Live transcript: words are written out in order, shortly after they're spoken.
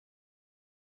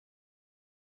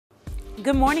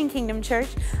Good morning, Kingdom Church.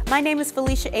 My name is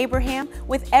Felicia Abraham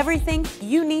with everything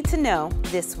you need to know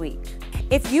this week.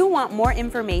 If you want more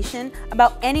information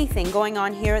about anything going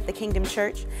on here at the Kingdom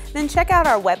Church, then check out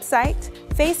our website,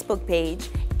 Facebook page,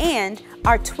 and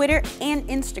our Twitter and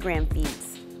Instagram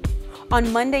feeds.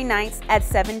 On Monday nights at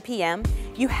 7 p.m.,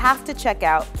 you have to check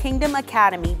out Kingdom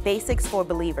Academy Basics for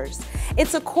Believers.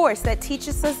 It's a course that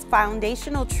teaches us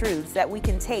foundational truths that we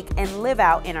can take and live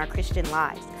out in our Christian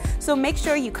lives. So make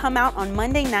sure you come out on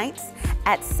Monday nights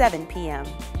at 7 p.m.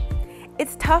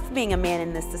 It's tough being a man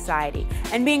in this society,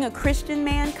 and being a Christian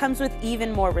man comes with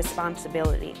even more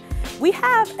responsibility. We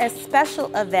have a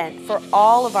special event for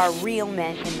all of our real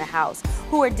men in the house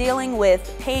who are dealing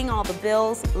with paying all the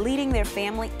bills, leading their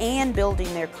family, and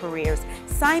building their careers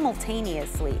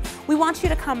simultaneously. We want you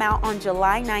to come out on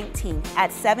July 19th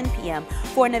at 7 p.m.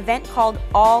 for an event called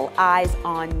All Eyes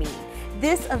on Me.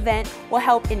 This event will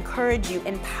help encourage you,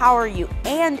 empower you,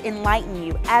 and enlighten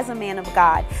you as a man of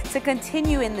God to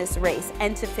continue in this race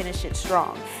and to finish it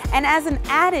strong. And as an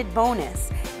added bonus,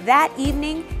 that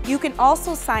evening, you can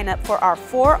also sign up for our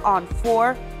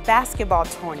 4-on-4 basketball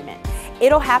tournament.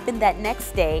 It'll happen that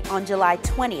next day on July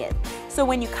 20th. So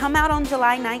when you come out on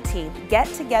July 19th, get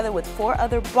together with 4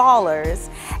 other ballers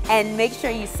and make sure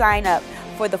you sign up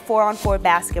for the 4-on-4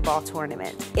 basketball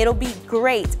tournament. It'll be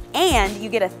great, and you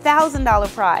get a $1,000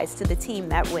 prize to the team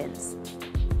that wins.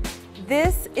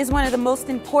 This is one of the most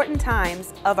important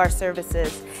times of our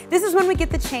services. This is when we get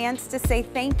the chance to say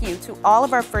thank you to all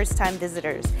of our first-time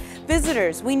visitors.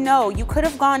 Visitors, we know you could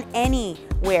have gone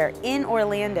anywhere in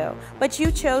Orlando, but you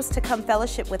chose to come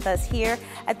fellowship with us here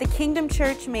at the Kingdom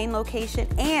Church main location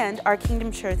and our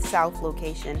Kingdom Church South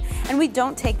location. And we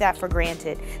don't take that for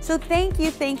granted. So thank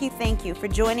you for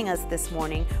joining us this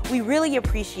morning. We really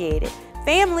appreciate it.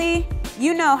 Family,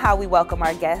 you know how we welcome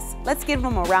our guests. Let's give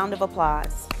them a round of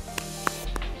applause.